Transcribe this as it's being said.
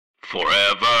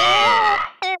Forever.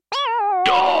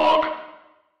 Dog.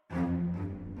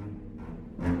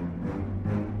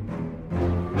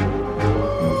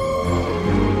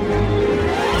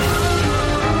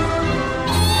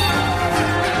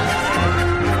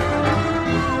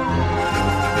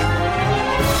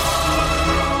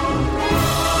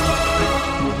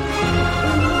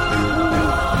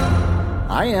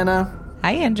 Hi, Anna.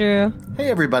 Hi, Andrew. Hey,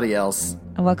 everybody else.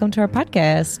 And welcome to our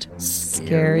podcast,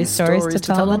 Scary Stories to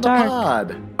Tell in the Dark.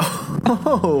 Pod.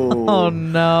 Oh, Oh,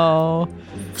 no.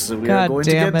 so we God are going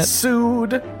to damn get it.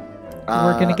 sued.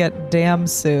 We're going to get damn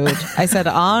sued. I said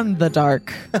on the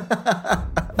dark.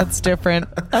 That's different.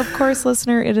 Of course,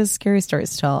 listener, it is Scary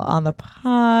Stories to Tell on the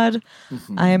pod.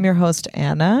 I am your host,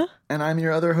 Anna. And I'm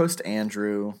your other host,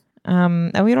 Andrew.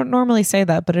 And we don't normally say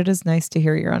that, but it is nice to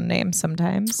hear your own name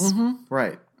sometimes.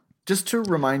 Right. Just to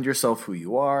remind yourself who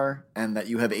you are and that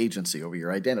you have agency over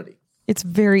your identity. It's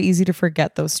very easy to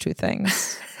forget those two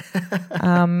things.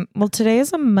 Well, today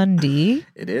is a Monday.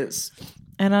 It is.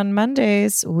 And on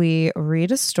Mondays, we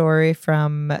read a story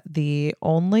from the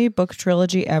only book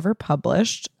trilogy ever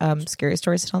published, Scary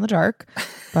Stories to Tell in the Dark,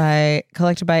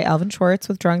 collected by Alvin Schwartz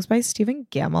with drawings by Stephen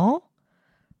Gammell.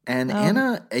 And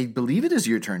Anna, I believe it is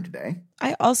your turn today.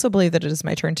 I also believe that it is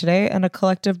my turn today, and a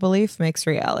collective belief makes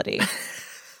reality.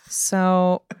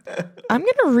 So I'm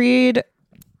going to read.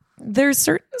 There's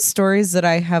certain stories that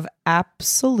I have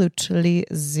absolutely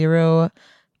zero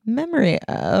memory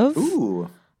of. Ooh.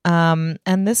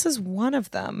 And this is one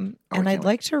of them. And I'd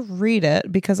like to read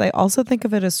it because I also think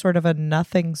of it as sort of a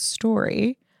nothing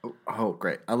story. Oh,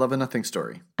 great. I love a nothing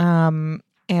story.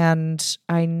 And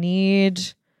I need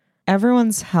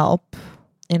everyone's help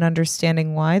in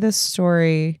understanding why this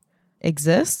story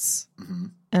exists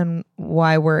and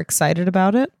why we're excited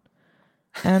about it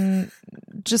and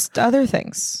just other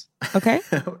things. Okay?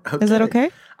 Is that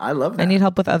okay? I love that. I need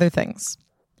help with other things.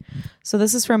 So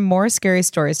this is from More Scary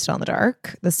Stories to Tell in the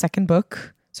Dark, the second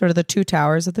book, sort of the two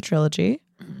towers of the trilogy,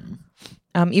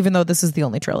 even though this is the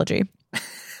only trilogy.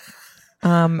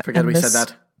 Forget we said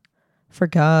that.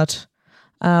 Forgot.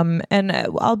 And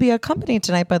I'll be accompanied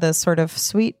tonight by the sort of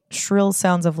sweet, shrill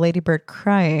sounds of Ladybird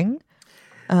crying.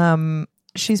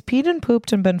 She's peed and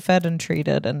pooped and been fed and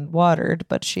treated and watered,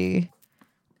 but she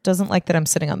doesn't like that I'm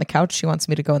sitting on the couch. She wants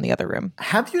me to go in the other room.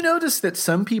 Have you noticed that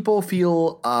some people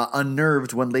feel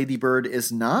unnerved when Ladybird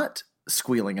is not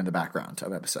squealing in the background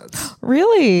of episodes?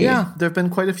 Really? Yeah, there have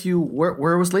been quite a few.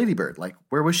 Where was Ladybird? Like,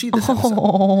 where was she this episode?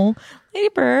 Oh,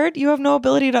 Ladybird, you have no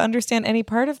ability to understand any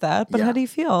part of that, but Yeah. how do you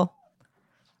feel?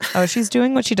 Oh, she's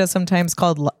doing what she does sometimes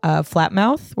called flat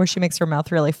mouth, where she makes her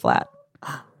mouth really flat.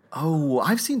 Oh,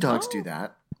 I've seen dogs do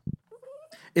that.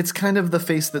 It's kind of the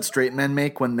face that straight men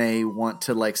make when they want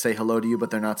to like say hello to you, but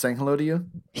they're not saying hello to you.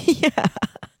 Yeah.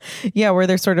 Yeah, where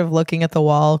they're sort of looking at the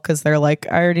wall because they're like,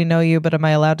 I already know you, but am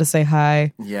I allowed to say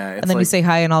hi? Yeah. It's And then you say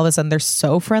hi and all of a sudden they're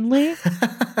so friendly.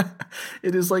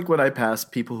 It is like when I pass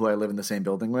people who I live in the same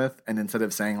building with, and instead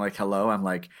of saying like hello, I'm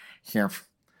like, "Yemph."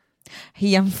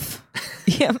 Yemph.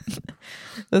 Yemph.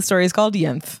 The story is called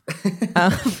Yemph.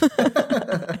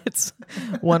 It's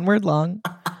one word long.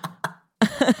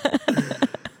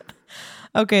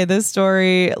 Okay, this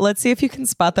story, let's see if you can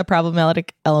spot the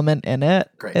problematic element in it.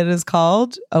 Great. It is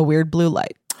called A Weird Blue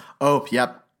Light. Oh,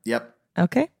 yep.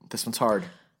 Okay, This one's hard.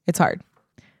 it's hard.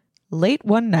 Late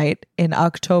one night in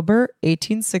October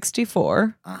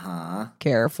 1864,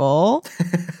 careful,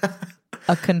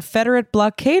 a Confederate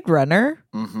blockade runner,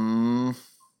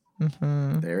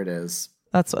 There it is.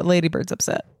 that's what Ladybird's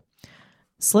upset,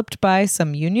 slipped by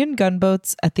some Union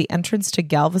gunboats at the entrance to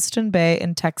Galveston Bay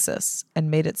in Texas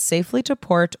and made it safely to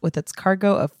port with its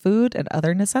cargo of food and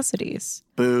other necessities.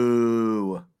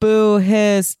 Boo. Boo,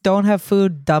 hiss, don't have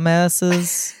food,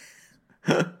 dumbasses.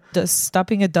 Just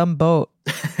stopping a dumb boat.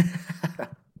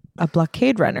 A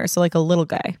blockade runner, so like a little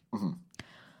guy.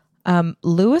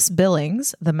 Lewis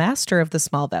Billings, the master of the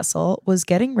small vessel, was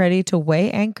getting ready to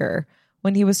weigh anchor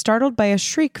when he was startled by a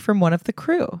shriek from one of the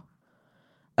crew.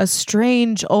 A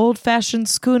strange, old-fashioned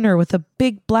schooner with a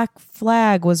big black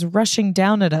flag was rushing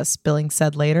down at us, Billings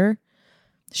said later.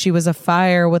 She was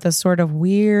afire with a sort of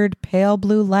weird, pale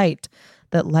blue light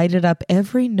that lighted up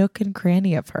every nook and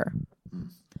cranny of her.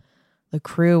 The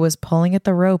crew was pulling at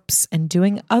the ropes and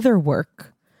doing other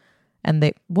work.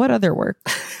 And what other work?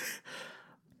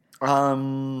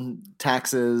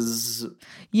 Taxes.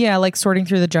 Yeah, like sorting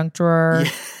through the junk drawer,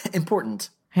 Important.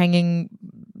 hanging,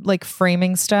 like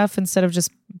framing stuff instead of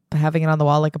just having it on the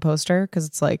wall like a poster because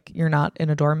it's like you're not in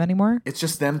a dorm anymore. It's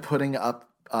just them putting up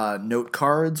note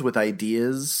cards with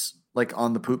ideas like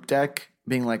on the poop deck,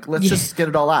 being like, let's just get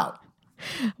it all out.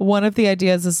 One of the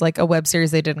ideas is like a web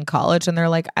series they did in college, and they're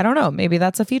like, I don't know, maybe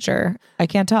that's a feature. I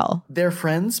can't tell. They're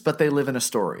friends, but they live in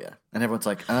Astoria. And everyone's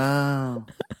like, oh.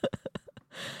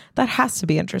 That has to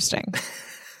be interesting.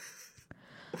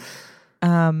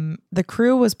 The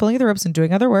crew was pulling the ropes and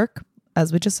doing other work,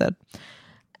 as we just said,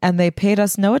 and they paid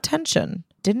us no attention,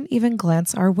 didn't even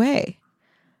glance our way.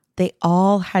 They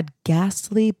all had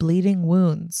ghastly bleeding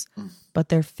wounds, but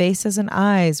their faces and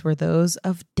eyes were those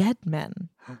of dead men.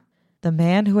 The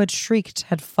man who had shrieked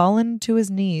had fallen to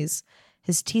his knees,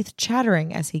 his teeth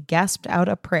chattering as he gasped out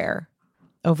a prayer.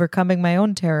 Overcoming my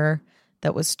own terror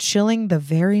that was chilling the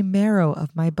very marrow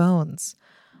of my bones,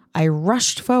 I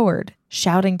rushed forward,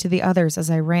 shouting to the others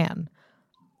as I ran.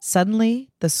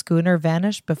 Suddenly, the schooner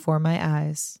vanished before my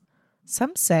eyes.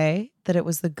 Some say that it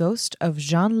was the ghost of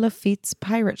Jean Lafitte's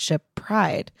pirate ship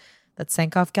Pride that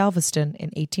sank off Galveston in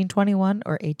 1821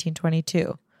 or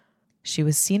 1822. She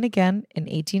was seen again in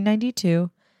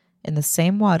 1892 in the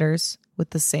same waters with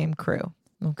the same crew.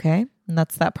 Okay, and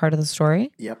that's that part of the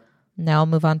story. Yep. Now I'll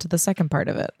move on to the second part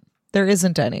of it. There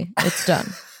isn't any. It's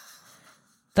done.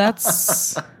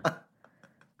 That's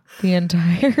the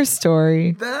entire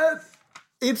story.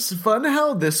 It's fun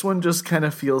how this one just kind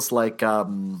of feels like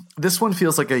this one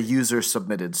feels like a user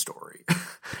submitted story.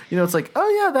 It's like, oh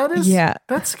yeah,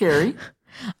 that's scary.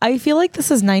 I feel like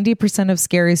this is 90% of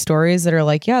scary stories that are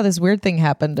like, yeah, this weird thing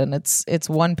happened, and it's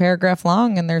one paragraph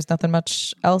long, and there's nothing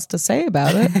much else to say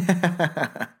about it.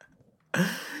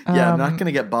 Yeah, I'm not going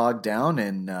to get bogged down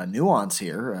in nuance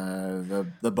here.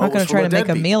 The boat I'm not going to try to make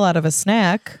a meal out of a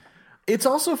snack. It's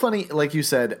also funny, like you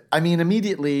said. I mean,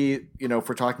 immediately, if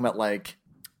we're talking about like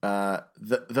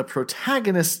the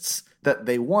protagonists that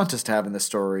they want us to have in the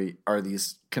story are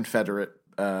these Confederate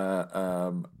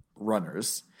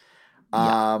runners,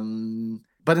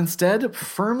 but instead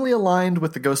firmly aligned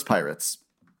with the Ghost Pirates.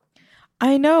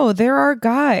 I know there are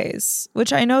guys,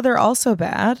 which I know they're also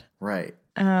bad. Right.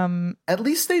 At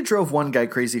least they drove one guy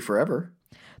crazy forever.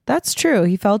 That's true.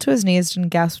 He fell to his knees and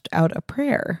gasped out a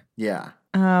prayer. Yeah.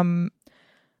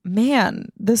 Man,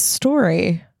 this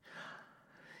story.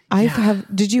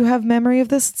 Did you have memory of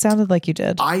this? It sounded like you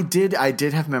did. I did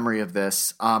have memory of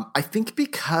this. I think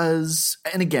because,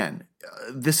 and again,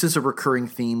 this is a recurring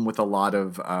theme with a lot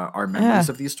of our memories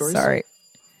of these stories.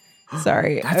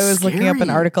 Sorry. I was looking up an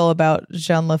article about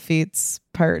Jean Lafitte's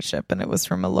pirate ship, and it was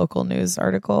from a local news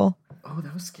article. Oh,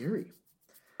 that was scary.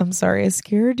 I'm sorry, I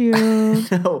scared you.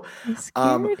 No. I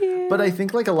scared you. But I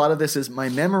think like a lot of this is, my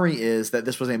memory is that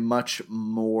this was a much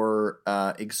more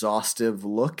exhaustive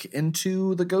look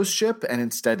into the ghost ship, and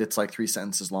instead it's like 3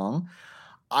 sentences long.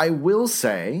 I will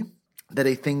say that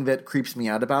a thing that creeps me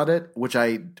out about it, which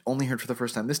I only heard for the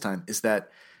first time this time, is that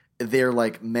they're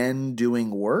like men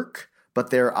doing work, but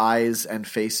their eyes and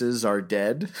faces are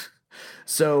dead.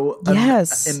 So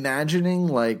yes. Imagining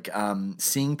like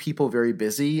seeing people very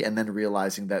busy and then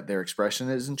realizing that their expression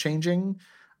isn't changing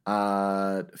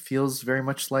feels very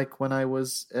much like when I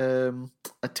was a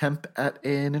temp at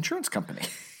an insurance company.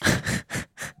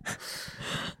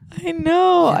 I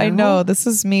know. This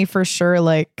is me for sure.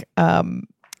 Like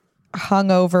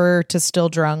hungover to still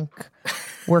drunk,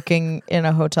 working in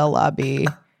a hotel lobby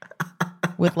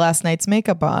with last night's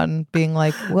makeup on, being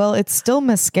like, well, it's still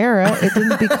mascara. It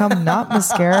didn't become not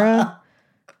mascara.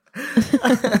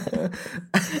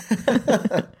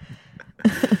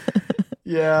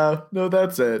 Yeah, no,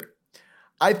 that's it.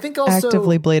 I think also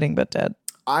actively bleeding but dead.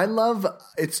 I love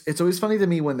it's always funny to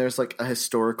me when there's like a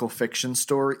historical fiction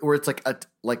story where it's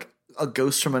like a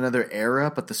ghost from another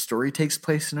era, but the story takes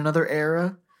place in another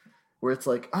era, where it's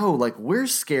like, oh, like we're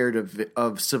scared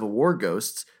of Civil War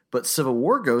ghosts, but Civil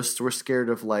War ghosts were scared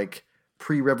of like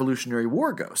pre-Revolutionary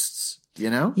War ghosts, you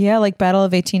know? Yeah, like Battle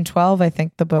of 1812, I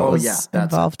think the boat was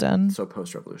involved in. So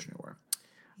post-Revolutionary War.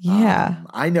 Yeah.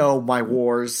 I know my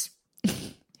wars.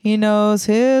 He knows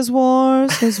his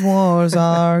wars. His wars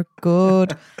are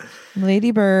good.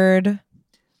 Lady Bird.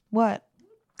 What?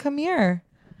 Come here.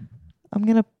 I'm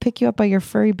going to pick you up by your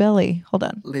furry belly. Hold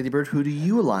on. Lady Bird, who do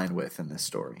you align with in this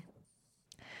story?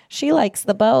 She likes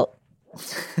the boat.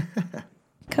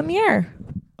 Come here.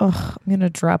 Oh, I'm going to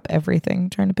drop everything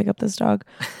trying to pick up this dog.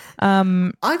 I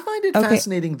find it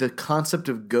fascinating, the concept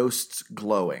of ghosts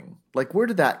glowing. Like, where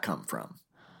did that come from?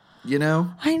 You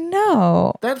know? I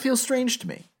know. That feels strange to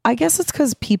me. I guess it's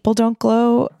because people don't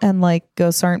glow and like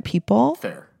ghosts aren't people.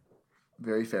 Fair.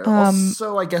 Very fair.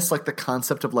 Also, I guess like the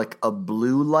concept of like a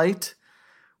blue light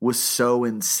was so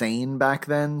insane back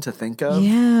then to think of.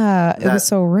 Yeah, it was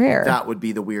so rare. That would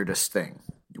be the weirdest thing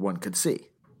one could see.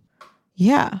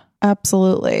 Yeah,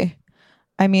 absolutely.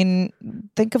 I mean,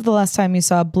 think of the last time you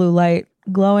saw blue light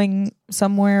glowing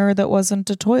somewhere that wasn't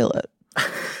a toilet.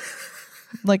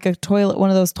 Like a toilet, one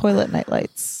of those toilet night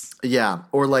lights. Yeah,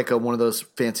 or like one of those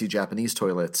fancy Japanese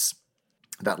toilets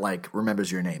that like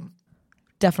remembers your name.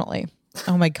 Definitely.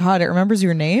 Oh my God, it remembers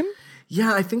your name?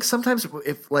 Yeah, I think sometimes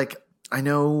if like I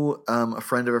know a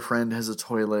friend of a friend has a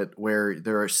toilet where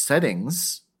there are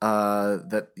settings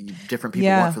that different people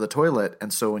want for the toilet,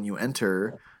 and so when you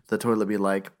enter, the toilet be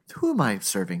like, "Who am I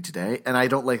serving today?" And I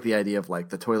don't like the idea of like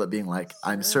the toilet being like,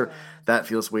 "I'm That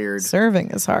feels weird.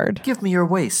 Serving is hard. Give me your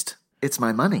waste. It's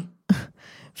my money.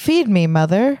 Feed me,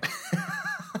 mother.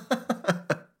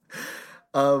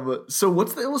 So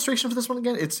what's the illustration for this one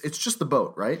again? It's just the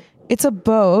boat, right? It's a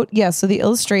boat. Yeah. So the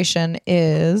illustration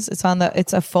is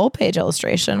it's a full page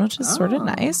illustration, which is sort of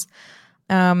nice.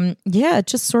 Yeah, it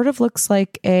just sort of looks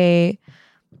like it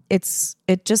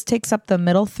just takes up the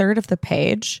middle third of the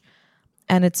page,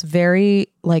 and it's very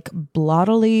like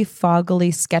blottily,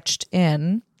 foggily sketched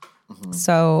in. Mm-hmm.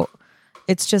 So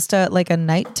it's just a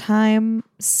nighttime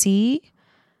sea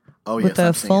with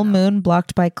a full moon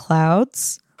blocked by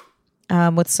clouds.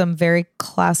 With some very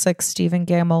classic Stephen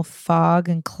Gammell fog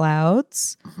and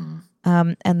clouds.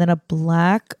 Mm-hmm. And then a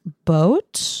black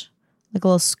boat, like a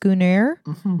little schooner,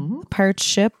 a pirate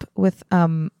ship with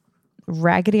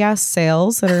raggedy ass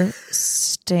sails that are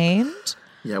stained.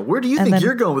 Yeah, where do you think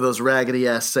you're going with those raggedy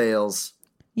ass sails?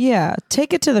 Yeah,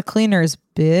 take it to the cleaners,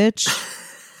 bitch.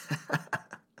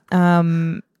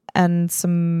 And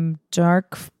some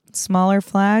dark, smaller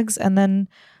flags, and then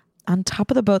on top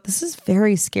of the boat, this is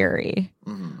very scary.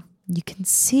 Mm-hmm. You can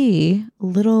see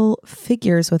little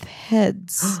figures with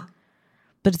heads,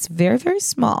 but it's very, very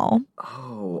small.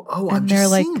 Oh, I'm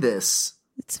just seeing this.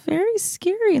 It's very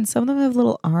scary, and some of them have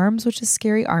little arms, which is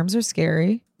scary. Arms are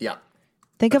scary. Yeah.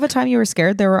 Think of a time you were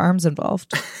scared. There were arms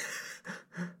involved.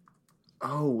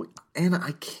 Oh, and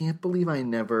I can't believe I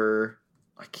never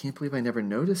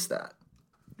noticed that.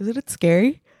 Isn't it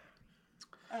scary?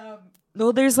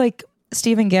 Well, there's like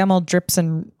Stephen Gammell drips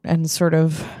and sort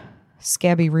of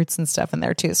scabby roots and stuff in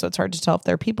there too, so it's hard to tell if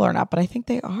they're people or not, but I think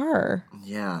they are.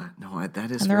 Yeah, no,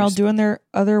 that is. And they're all doing their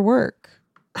other work.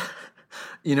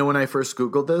 You know, when I first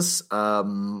Googled this,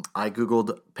 I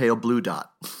Googled pale blue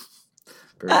dot.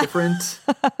 Very different.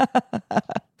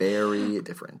 Very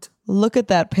different. Look at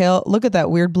that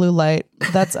weird blue light.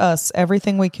 That's us.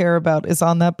 Everything we care about is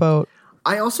on that boat.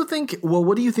 I also think, well,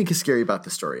 what do you think is scary about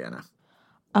this story, Anna?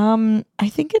 I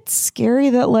think it's scary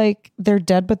that like they're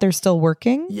dead, but they're still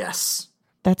working. Yes.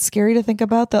 That's scary to think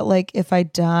about, that like if I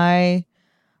die,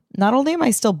 not only am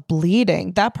I still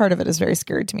bleeding, that part of it is very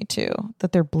scary to me too,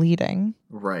 that they're bleeding.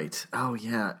 Right. Oh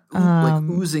yeah. Like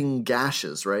oozing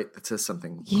gashes, right? That says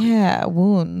something. Yeah.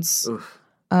 Wounds.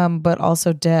 But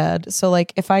also dead. So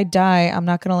like if I die, I'm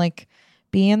not going to like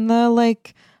be in the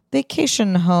like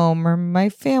vacation home or my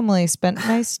family spent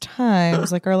nice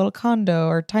times, like our little condo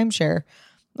or timeshare.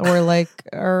 Or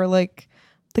like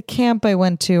the camp I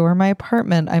went to or my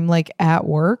apartment. I'm like at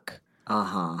work.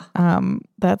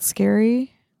 That's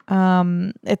scary.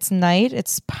 It's night.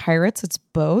 It's pirates. It's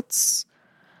boats.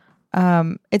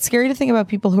 It's scary to think about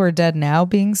people who are dead now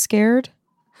being scared.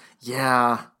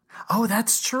 Yeah. Oh,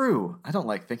 that's true. I don't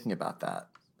like thinking about that.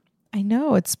 I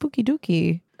know, it's spooky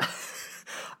dooky.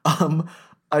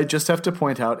 I just have to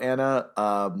point out, Anna,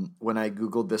 when I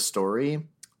Googled this story,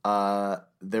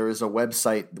 there is a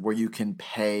website where you can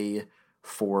pay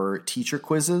for teacher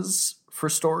quizzes for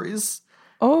stories.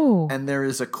 Oh. And there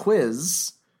is a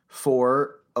quiz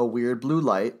for a weird blue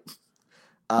light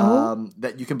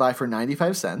that you can buy for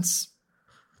 95 cents.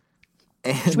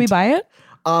 And, should we buy it?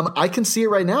 I can see it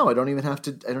right now. I don't even have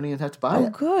to buy it. Oh,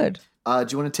 good. Do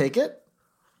you want to take it?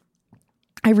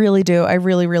 I really do. I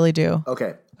really, really do.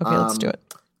 Okay. Okay, let's do it.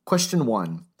 Question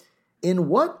 1. In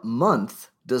what month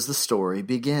does the story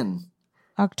begin?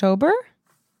 October?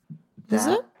 Is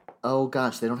it? Oh,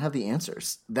 gosh. They don't have the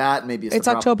answers. That maybe is It's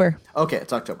the problem. October. Okay,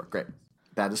 it's October. Great.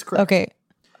 That is correct.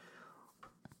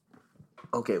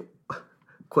 Okay.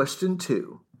 Question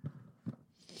 2.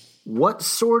 What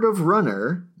sort of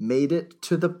runner made it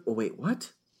to the... Oh, wait,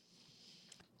 what?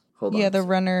 Hold on. Yeah, the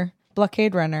runner.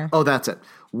 Blockade runner. Oh, that's it.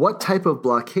 What type of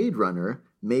blockade runner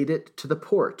made it to the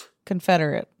port?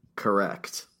 Confederate.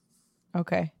 Correct.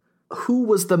 Okay. Who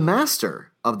was the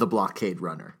master of the blockade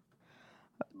runner?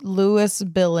 Lewis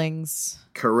Billings.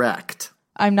 Correct.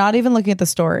 I'm not even looking at the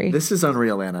story. This is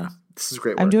unreal, Anna. This is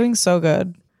great work. I'm doing so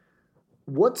good.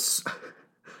 What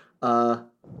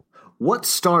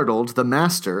startled the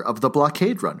master of the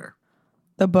blockade runner?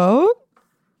 The boat?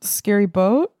 The scary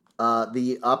boat?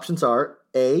 The options are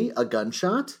A, a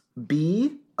gunshot,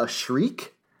 B, a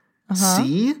shriek,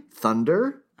 C,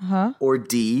 thunder, or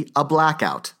D, a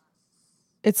blackout.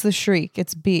 It's the shriek.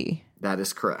 It's B. That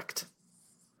is correct.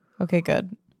 Okay,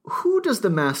 good. Who does the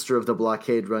master of the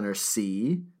blockade runner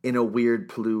see in a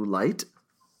weird blue light?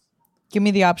 Give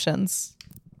me the options.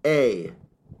 A.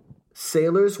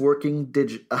 Sailors working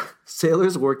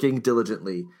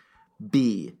diligently.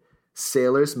 B.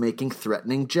 Sailors making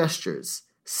threatening gestures.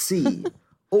 C.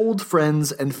 Old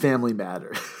friends and family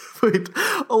matter. Wait,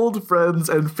 old friends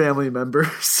and family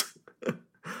members.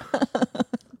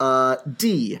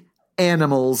 D.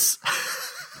 Animals.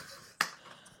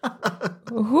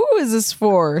 Who is this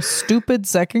for? Stupid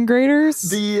second graders?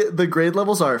 The grade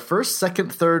levels are 1st,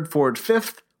 2nd, 3rd, 4th,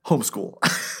 5th, homeschool.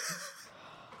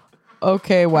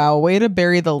 Okay, wow. Way to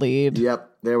bury the lead. Yep,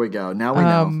 there we go. Now we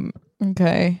know.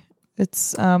 Okay.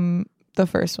 It's the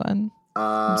first one.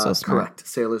 I'm so smart. Correct.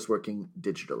 Sailors working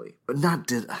digitally, but not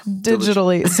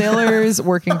Digitally. Sailors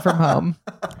working from home.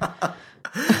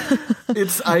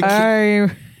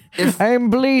 I'm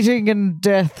bleeding in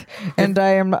death, and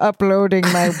I am uploading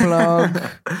my blog.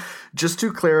 Just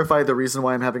to clarify, the reason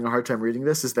why I'm having a hard time reading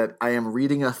this is that I am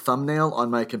reading a thumbnail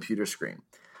on my computer screen.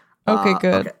 Okay,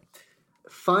 good. Okay.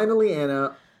 Finally,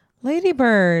 Anna.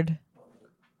 Ladybird.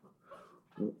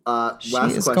 Last She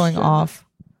is question. going off.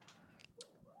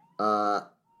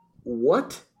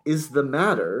 What is the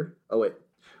matter? Oh, wait.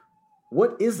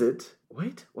 What is it?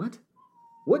 Wait, what?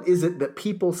 What is it that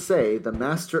people say the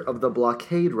master of the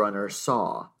blockade runner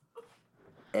saw?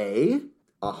 A.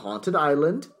 A haunted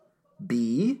island.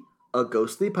 B. A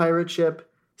ghostly pirate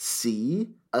ship. C.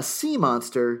 A sea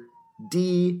monster.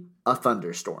 D. A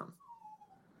thunderstorm.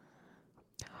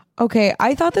 Okay,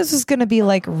 I thought this was going to be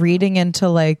like reading into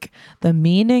like the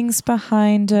meanings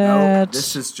behind it. No,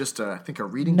 this is just I think a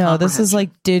reading. No, this is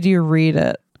like, did you read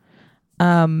it?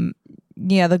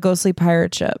 Yeah, the ghostly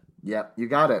pirate ship. Yep, you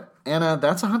got it. Anna,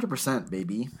 that's 100%,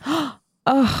 baby.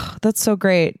 Oh, that's so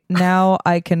great. Now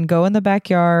I can go in the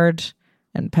backyard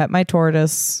and pet my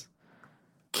tortoise.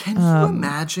 Can you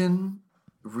imagine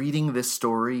reading this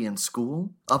story in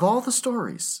school? Of all the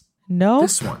stories, No,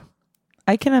 this one.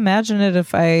 I can imagine it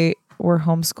if I were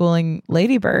homeschooling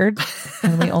Ladybird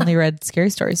and we only read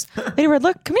scary stories. Ladybird,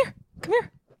 look, come here. Come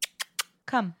here.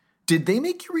 Come. Did they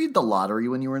make you read The Lottery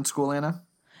when you were in school, Anna?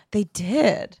 They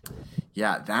did.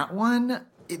 Yeah, that one,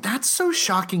 that's so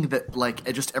shocking that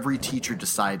like just every teacher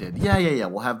decided, yeah,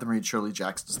 we'll have them read Shirley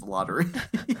Jackson's The Lottery.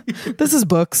 This is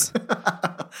books.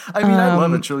 I mean, I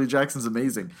love it. Shirley Jackson's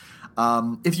amazing.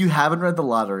 If you haven't read The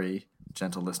Lottery,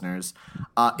 gentle listeners,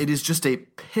 it is just a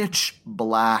pitch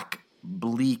black,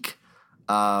 bleak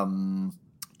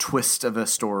twist of a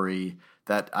story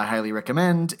that I highly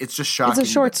recommend. It's just shocking. It's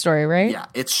a short story, right? Yeah,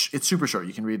 it's super short.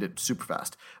 You can read it super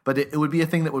fast. But it would be a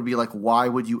thing that would be like, why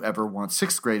would you ever want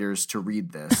 6th graders to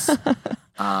read this?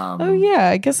 Oh, yeah.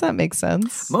 I guess that makes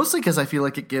sense. Mostly because I feel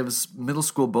like it gives middle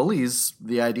school bullies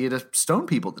the idea to stone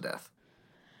people to death.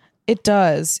 It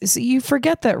does. So you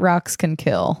forget that rocks can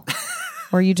kill,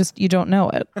 or you don't know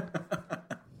it.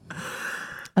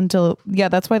 Until, yeah,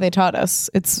 that's why they taught us.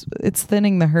 It's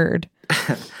thinning the herd.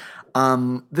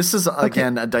 This is,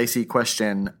 again, a dicey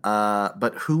question,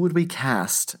 but who would we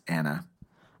cast, Anna?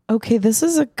 Okay, this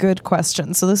is a good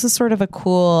question. So this is sort of a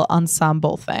cool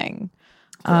ensemble thing.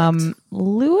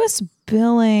 Lewis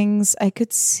Billings, I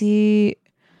could see,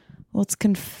 well, it's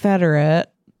Confederate.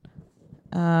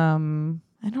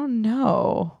 I don't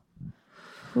know.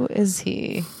 Who is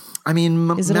he? I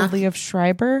mean, is it a Liev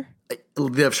Schreiber?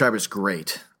 Liev Schreiber's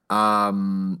great.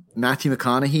 Matthew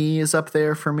McConaughey is up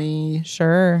there for me.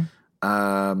 Sure.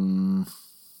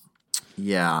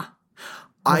 Yeah.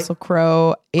 Russell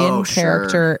Crowe in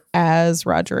character sure. as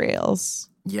Roger Ailes.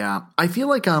 Yeah. I feel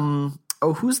like,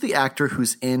 who's the actor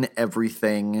who's in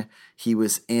everything? He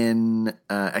was in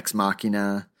Ex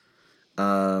Machina.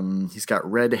 He's got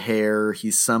red hair.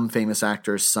 He's some famous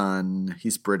actor's son.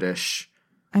 He's British.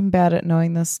 I'm bad at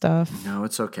knowing this stuff. No,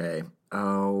 it's okay.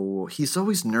 Oh, he's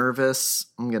always nervous.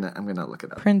 I'm gonna look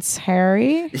it up. Prince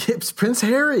Harry? It's Prince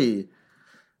Harry.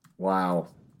 Wow.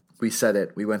 We said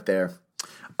it. We went there.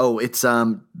 Oh, it's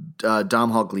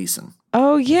Domhnall Gleeson.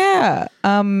 Oh yeah.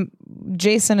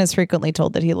 Jason is frequently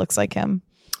told that he looks like him.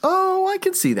 Oh, I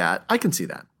can see that.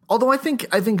 Although I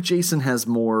think Jason has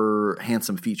more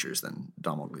handsome features than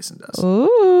Domhnall Gleeson does.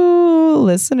 Ooh,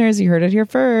 listeners, you heard it here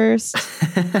first.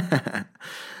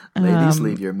 Ladies,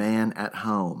 leave your man at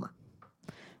home.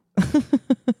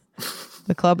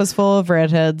 The club is full of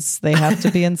redheads. They have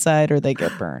to be inside or they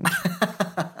get burned.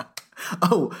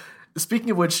 Oh,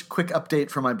 speaking of which, quick update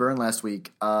from my burn last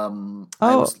week. I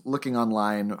was looking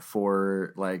online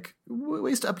for like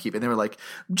ways to upkeep, and they were like,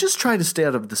 just try to stay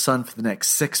out of the sun for the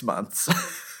next 6 months.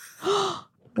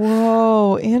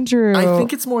 Whoa, Andrew. I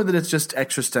think it's more that it's just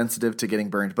extra sensitive to getting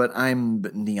burned, but I'm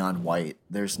neon white.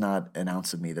 There's not an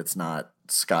ounce of me that's not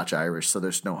Scotch Irish, so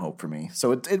there's no hope for me.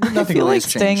 So nothing I feel really like has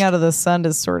staying changed. out of the sun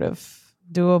is sort of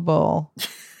doable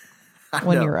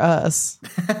when know. you're us.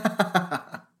 I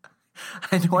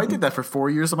know I did that for 4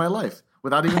 years of my life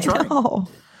without even trying. No.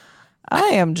 I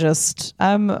am just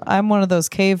I'm one of those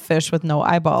cave fish with no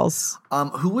eyeballs.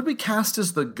 Who would we cast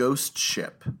as the ghost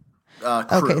ship? Crew?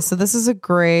 Okay, so this is a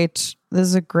great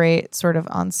sort of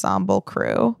ensemble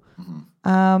crew.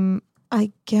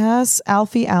 I guess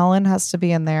Alfie Allen has to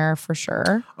be in there for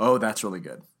sure. Oh, that's really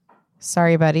good.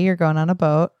 Sorry, buddy, you're going on a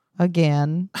boat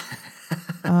again.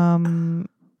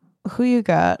 Who you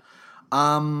got?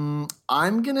 I'm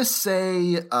gonna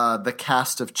say the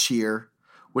cast of Cheer,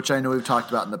 which I know we've talked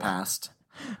about in the past.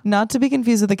 Not to be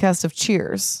confused with the cast of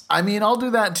Cheers. I mean, I'll do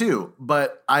that too,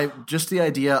 but I just the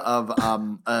idea of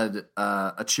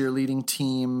a cheerleading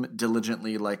team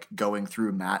diligently like going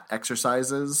through mat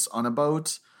exercises on a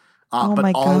boat, Oh but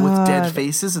my all with dead God.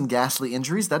 faces and ghastly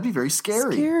injuries. That'd be very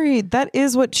scary. Scary. That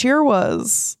is what Cheer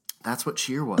was. That's what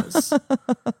Cheer was.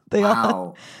 They all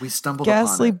Wow, we stumbled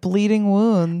ghastly upon bleeding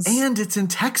wounds. it, and it's in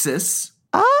Texas,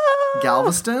 Ah!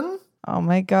 Galveston. Oh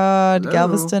my God. Hello.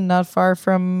 Galveston, not far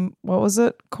from, what was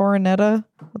it? Coronetta?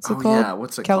 What's it Oh, called? yeah,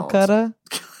 what's it called? Calcutta?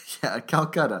 Yeah,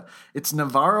 Calcutta. It's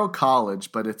Navarro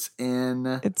College, but it's in.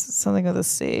 It's something with a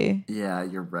C. Yeah,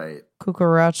 you're right.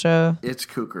 Cucaracha. It's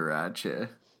Cucaracha.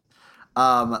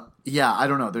 Yeah, I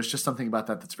don't know. There's just something about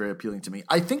that that's very appealing to me.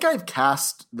 I think I've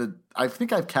cast the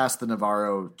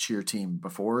Navarro cheer team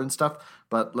before and stuff,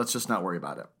 but let's just not worry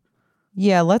about it.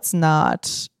 Yeah, let's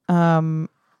not.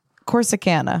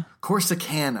 Corsicana.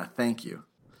 Corsicana, thank you.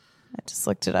 I just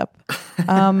looked it up.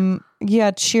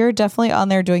 Yeah, Cheer definitely on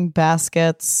there doing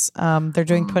baskets. They're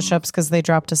doing push-ups because they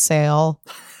dropped a sale.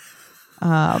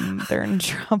 They're in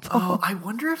trouble Oh, I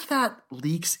wonder if that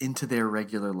leaks into their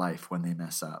regular life when they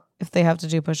mess up. if they have to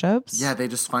do push-ups. Yeah, they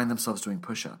just find themselves doing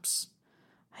push-ups.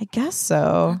 I guess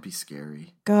so. That'd be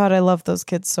scary. God, I love those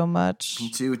kids so much. Me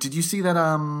too. Did you see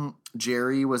that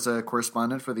Jerry was a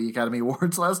correspondent for the Academy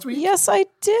Awards last week? Yes, I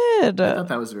did. I thought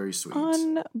that was very sweet.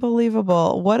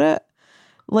 Unbelievable. What a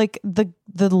like the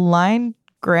line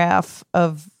graph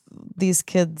of these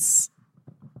kids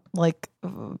like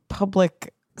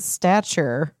public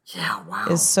stature Yeah, wow.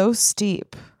 is so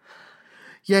steep.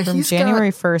 Yeah, From he's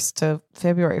January 1st to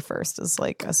February 1st is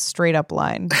like a straight up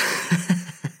line.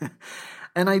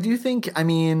 And I do think, I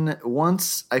mean,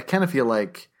 once I kind of feel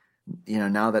like, you know,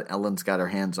 now that Ellen's got her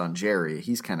hands on Jerry,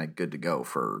 he's kind of good to go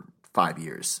for 5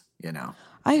 years, you know.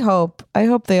 I hope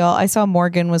they all. I saw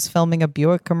Morgan was filming a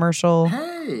Buick commercial.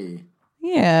 Hey,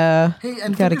 Yeah. hey,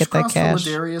 and you got to fingers get that crossed cash. for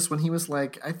Ladarius when he was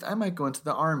like, I might go into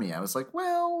the army. I was like,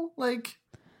 well, like,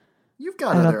 you've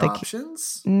got I don't other think-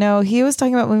 options. No, he was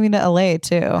talking about moving to LA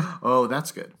too. Oh,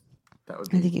 that's good. That would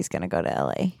I be. think he's going to go to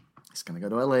LA. He's going to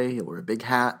go to LA. He'll wear a big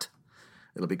hat.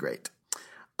 It'll be great.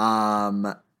 We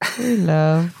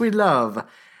love. We love.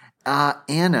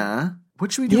 Anna,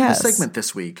 what should we do Yes. for the segment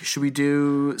this week? Should we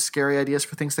do scary ideas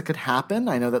for things that could happen?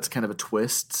 I know that's kind of a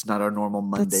twist. It's not our normal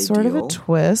Monday That's sort deal. of a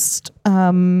twist.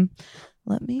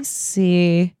 Let me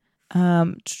see.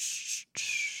 1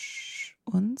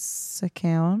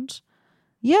 second.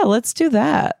 Yeah, let's do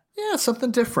that. Yeah,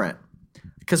 something different.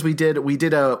 Because we did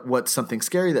a what's something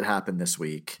scary that happened this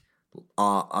week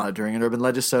during an Urban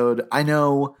Legisode. I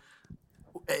know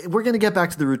we're going to get back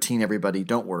to the routine, everybody.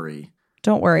 Don't worry.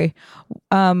 Don't worry.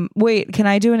 Wait, can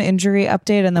I do an injury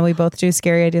update and then we both do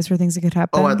scary ideas for things that could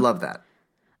happen? Oh, I'd love that.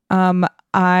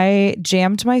 I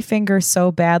jammed my finger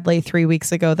so badly 3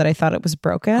 weeks ago that I thought it was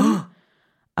broken.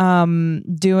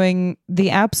 Doing the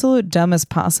absolute dumbest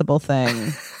possible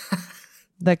thing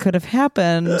that could have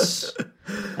happened.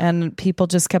 And people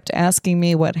just kept asking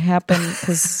me what happened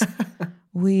because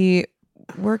we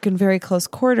work in very close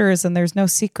quarters and there's no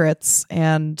secrets.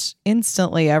 And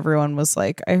instantly everyone was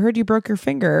like, I heard you broke your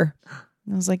finger.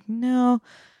 And I was like, no.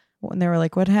 And they were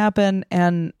like, what happened?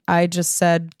 And I just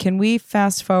said, can we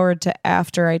fast forward to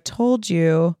after I told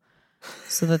you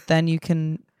so that then you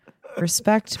can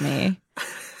respect me?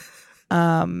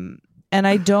 And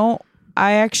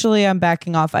I'm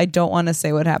backing off. I don't want to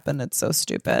say what happened. It's so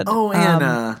stupid. Oh,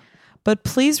 Anna. But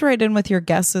please write in with your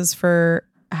guesses for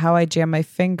how I jam my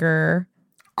finger.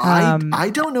 I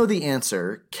don't know the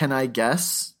answer. Can I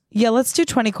guess? Yeah, let's do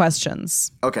 20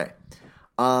 questions. Okay.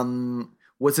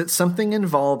 Was it something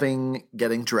involving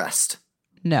getting dressed?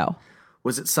 No.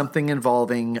 Was it something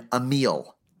involving a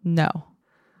meal? No.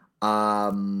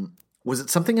 Was it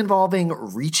something involving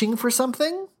reaching for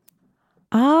something?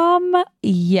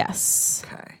 Yes.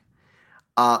 Okay.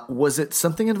 Was it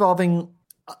something involving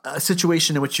A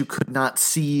situation in which you could not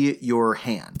see your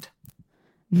hand.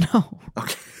 No.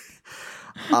 Okay.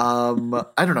 I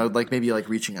don't know, like maybe like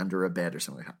reaching under a bed or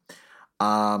something like that.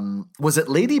 Was it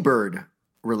Ladybird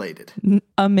related?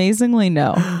 Amazingly,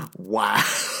 no. Wow.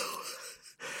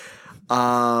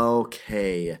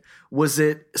 Okay. Was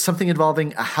it something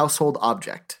involving a household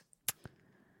object?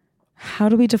 How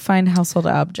do we define household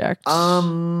object?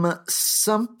 I'll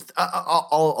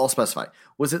specify.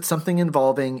 Was it something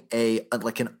involving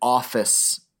like an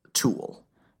office tool?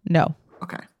 No.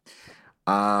 Okay.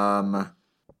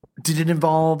 Did it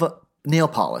involve nail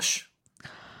polish?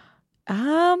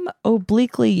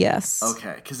 Obliquely, yes.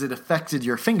 Okay, because it affected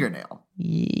your fingernail.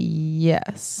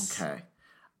 Yes. Okay.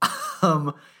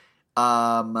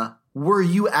 Were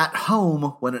you at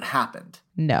home when it happened?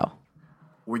 No.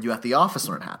 Were you at the office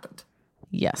when it happened?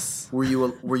 Yes. Were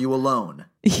you alone?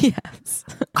 Yes.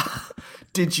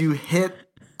 Did you hit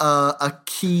a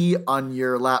key on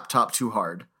your laptop too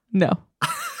hard? No.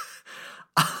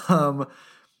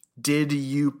 Did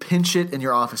you pinch it in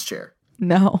your office chair?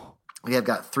 No. Okay, I've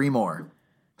got 3 more.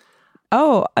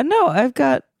 Oh, no, I've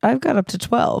got up to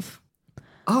 12.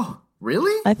 Oh,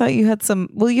 really? I thought you had some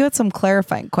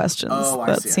clarifying questions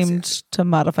that seemed to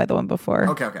modify the one before.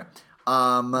 Okay.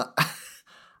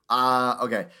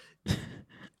 Okay.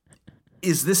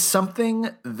 Is this something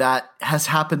that has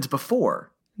happened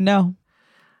before? No.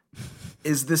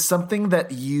 Is this something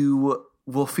that you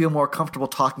will feel more comfortable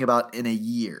talking about in a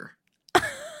year?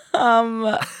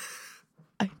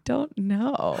 I don't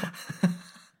know.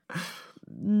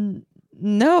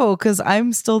 No, because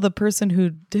I'm still the person who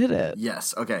did it.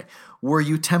 Yes. Okay. Were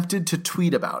you tempted to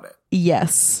tweet about it?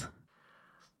 Yes.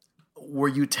 Were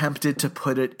you tempted to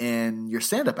put it in your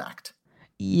stand-up act?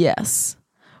 Yes.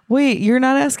 Wait, you're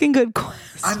not asking good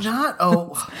questions. I'm not.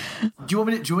 Oh, do you want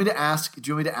me to ask? Do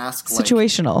you want me to ask?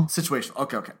 Situational. Situational.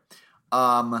 Okay.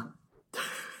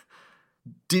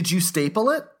 Did you staple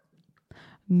it?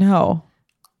 No.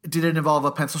 Did it involve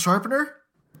a pencil sharpener?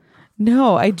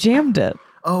 No, I jammed it.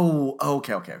 Oh,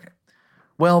 okay.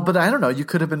 Well, but I don't know. You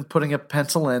could have been putting a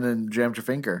pencil in and jammed your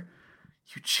finger.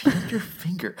 You jammed your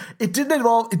finger. It didn't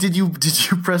involve. Did you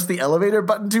press the elevator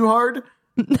button too hard?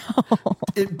 No.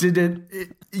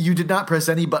 You did not press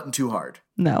any button too hard.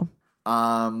 No.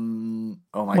 Oh my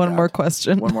God. One more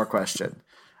question. One more question.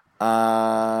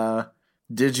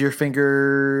 Did your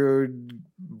finger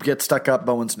get stuck up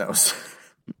Bowen's nose?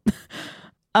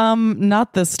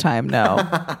 Not this time, no.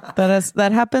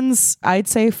 That happens, I'd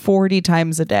say 40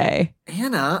 times a day.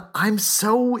 Anna, I'm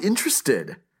so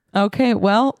interested. Okay,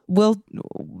 well,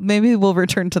 maybe we'll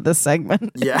return to this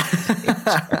segment. Yeah.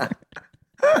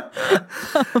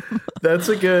 That's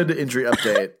a good injury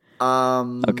update.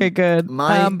 Okay, good.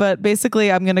 But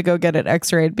basically, I'm going to go get it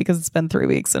x-rayed because it's been 3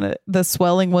 weeks and the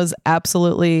swelling was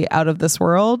absolutely out of this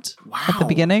world at the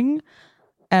beginning.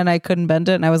 And I couldn't bend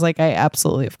it. And I was like, I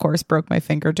absolutely, of course, broke my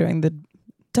finger doing the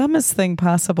dumbest thing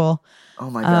possible. Oh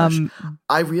my gosh.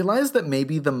 I realized that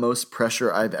maybe the most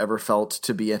pressure I've ever felt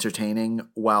to be entertaining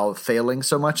while failing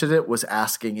so much at it was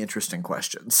asking interesting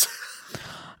questions.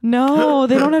 No,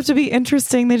 they don't have to be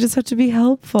interesting. They just have to be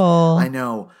helpful. I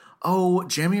know. Oh,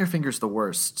 jamming your finger's the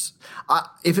worst.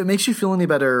 If it makes you feel any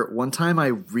better, one time I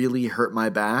really hurt my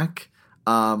back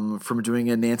from doing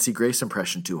a Nancy Grace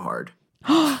impression too hard.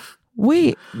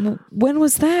 Wait, when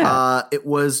was that? It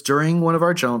was during one of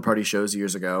our gentleman party shows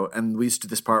years ago, and we used to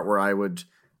do this part where I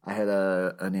had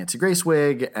a Nancy Grace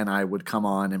wig, and I would come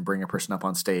on and bring a person up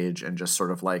on stage and just sort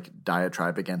of like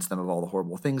diatribe against them of all the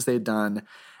horrible things they'd done.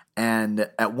 And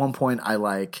at one point, I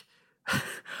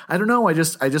don't know, I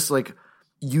just like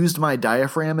used my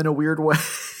diaphragm in a weird way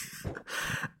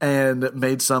and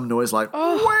made some noise like,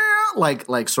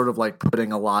 like sort of like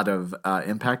putting a lot of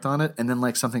impact on it. And then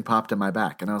like something popped in my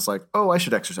back and I was like, oh, I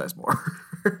should exercise more.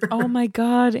 Oh my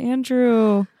God,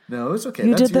 Andrew. No, it's okay.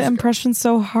 You did the impression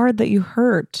so hard that you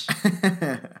hurt.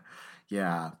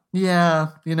 Yeah. Yeah.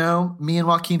 You know, me and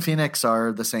Joaquin Phoenix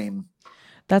are the same.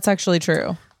 That's actually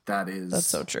true. That's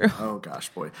so true. Oh gosh,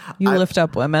 boy. You lift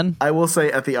up women. I will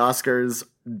say at the Oscars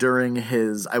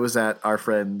I was at our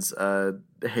friends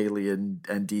Haley and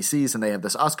DC's, and they have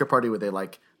this Oscar party where they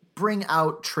like bring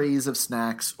out trays of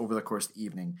snacks over the course of the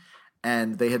evening.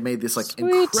 And they had made this like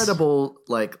incredible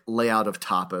like layout of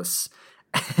tapas.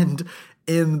 And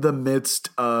in the midst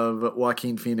of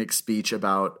Joaquin Phoenix's speech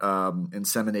about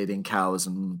inseminating cows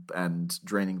and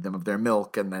draining them of their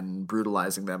milk and then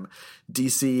brutalizing them,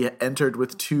 DC entered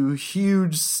with 2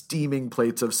 huge steaming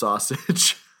plates of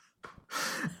sausage.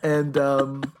 And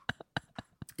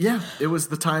yeah, it was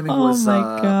the timing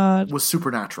was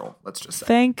supernatural, let's just say.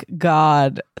 Thank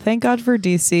God. Thank God for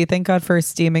DC. Thank God for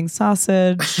steaming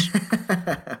sausage.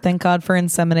 Thank God for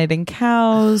inseminating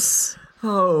cows.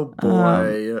 Oh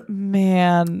boy.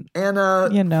 Man. Anna,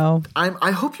 You know.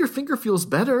 I hope your finger feels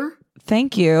better.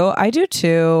 Thank you. I do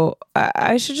too.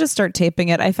 I should just start taping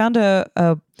it. I found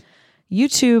a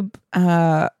YouTube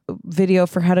video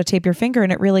for how to tape your finger,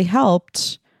 and it really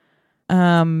helped.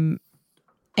 And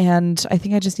I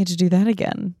think I just need to do that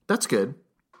again. That's good.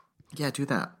 Yeah, do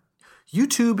that.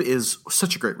 YouTube is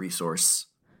such a great resource.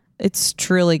 It's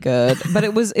truly good. But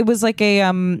it was like a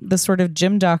the sort of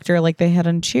gym doctor like they had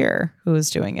on Cheer who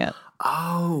was doing it.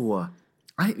 Oh.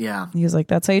 Yeah. He was like,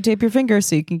 that's how you tape your finger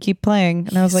so you can keep playing.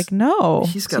 And I was like, no.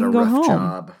 He's got so a you can rough go home.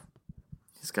 job.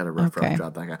 He's got a rough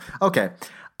job, that guy. Okay.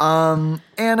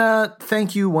 Anna,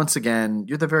 thank you once again.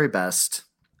 You're the very best.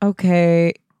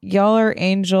 Okay. Y'all are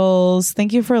angels.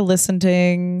 Thank you for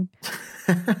listening.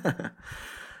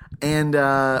 And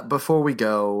before we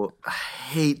go, I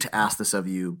hate to ask this of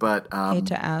you, but Hate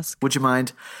to ask. would you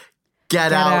mind?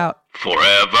 Get out.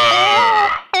 Forever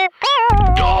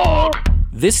Dog.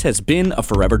 This has been a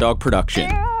Forever Dog production.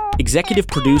 Executive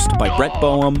produced by Brett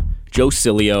Boehm, Joe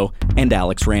Cilio, and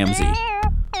Alex Ramsey.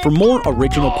 For more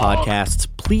original podcasts,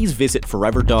 please visit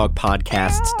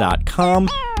foreverdogpodcasts.com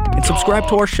and subscribe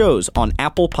to our shows on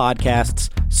Apple Podcasts,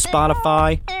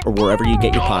 Spotify, or wherever you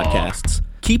get your podcasts.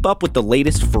 Keep up with the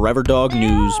latest Forever Dog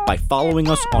news by following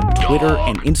us on Twitter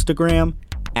and Instagram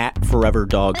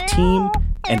 @ForeverDogTeam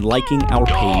and liking our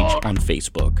page on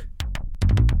Facebook.